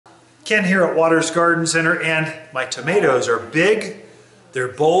Ken here at Waters Garden Center, and my tomatoes are big, they're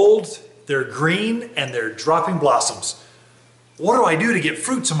bold, they're green, and they're dropping blossoms. What do I do to get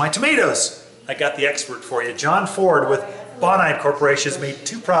fruits on my tomatoes? I got the expert for you. John Ford with Bonide Corporation has made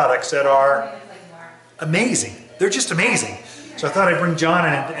two products that are amazing. They're just amazing. So I thought I'd bring John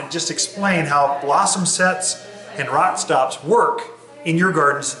in and just explain how blossom sets and rot stops work in your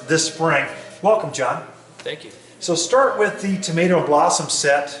gardens this spring. Welcome, John. Thank you. So start with the tomato and blossom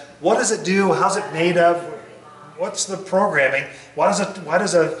set. What does it do? How's it made of? What's the programming? Why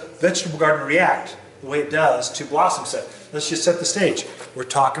does a vegetable garden react the way it does to blossom set? Let's just set the stage. We're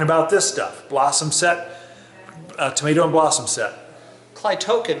talking about this stuff. Blossom set, tomato and blossom set.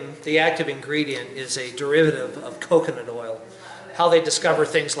 Clitokin, the active ingredient, is a derivative of coconut oil. How they discover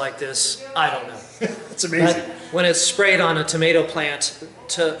things like this, I don't know. It's amazing. But when it's sprayed on a tomato plant,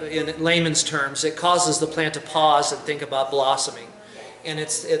 in layman's terms, it causes the plant to pause and think about blossoming. And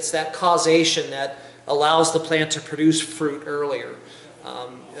it's that causation that allows the plant to produce fruit earlier.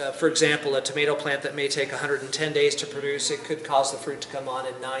 For example, a tomato plant that may take 110 days to produce, it could cause the fruit to come on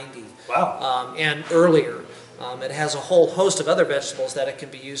in 90. Wow. And earlier. It has a whole host of other vegetables that it can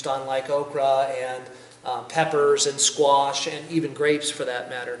be used on, like okra and peppers and squash and even grapes for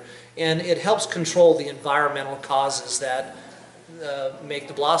that matter. And it helps control the environmental causes that make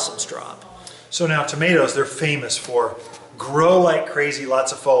the blossoms drop. So now tomatoes, they're famous for grow like crazy,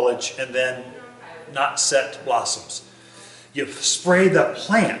 lots of foliage, and then not set blossoms. You spray the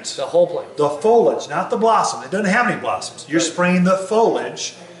plant. The whole plant. The foliage, not the blossom. It doesn't have any blossoms. You're spraying the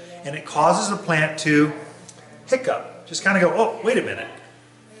foliage, and it causes the plant to hiccup. Just kind of go, oh, wait a minute.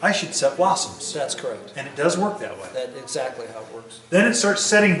 I should set blossoms. That's correct. And it does work that way. That's exactly how it works. Then it starts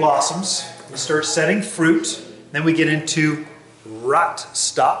setting blossoms. We start setting fruit. Then we get into rot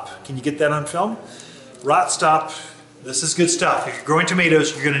stop. Can you get that on film? Rot stop. This is good stuff. If you're growing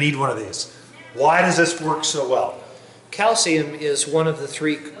tomatoes, you're going to need one of these. Why does this work so well? Calcium is one of the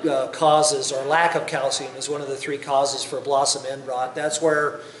three causes, or lack of calcium is one of the three causes for blossom end rot. That's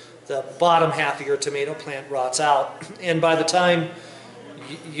where the bottom half of your tomato plant rots out. And by the time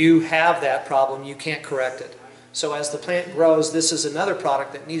you have that problem, you can't correct it. So as the plant grows, this is another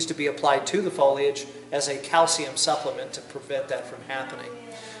product that needs to be applied to the foliage as a calcium supplement to prevent that from happening.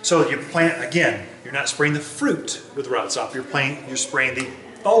 So you plant, again, you're not spraying the fruit with rot stop, you're spraying the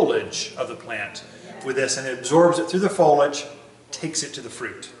foliage of the plant with this, and it absorbs it through the foliage, takes it to the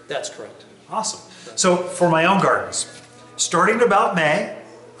fruit. That's correct. Awesome. So for my own gardens, starting about May,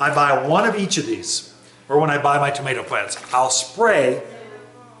 I buy one of each of these, or when I buy my tomato plants. I'll spray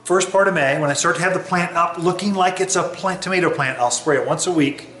first part of May. When I start to have the plant up looking like it's a tomato plant, I'll spray it once a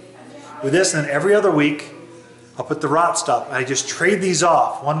week with this, and then every other week I'll put the rot stop. I just trade these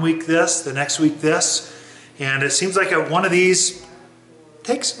off. One week this, the next week this, and it seems like one of these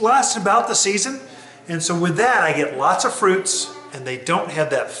lasts about the season. And so with that, I get lots of fruits, and they don't have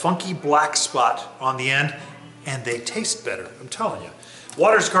that funky black spot on the end, and they taste better, I'm telling you.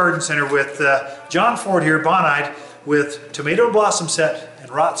 Waters Garden Center with John Ford here, Bonide, with tomato and blossom set and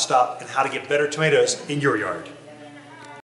rot stop, and how to get better tomatoes in your yard.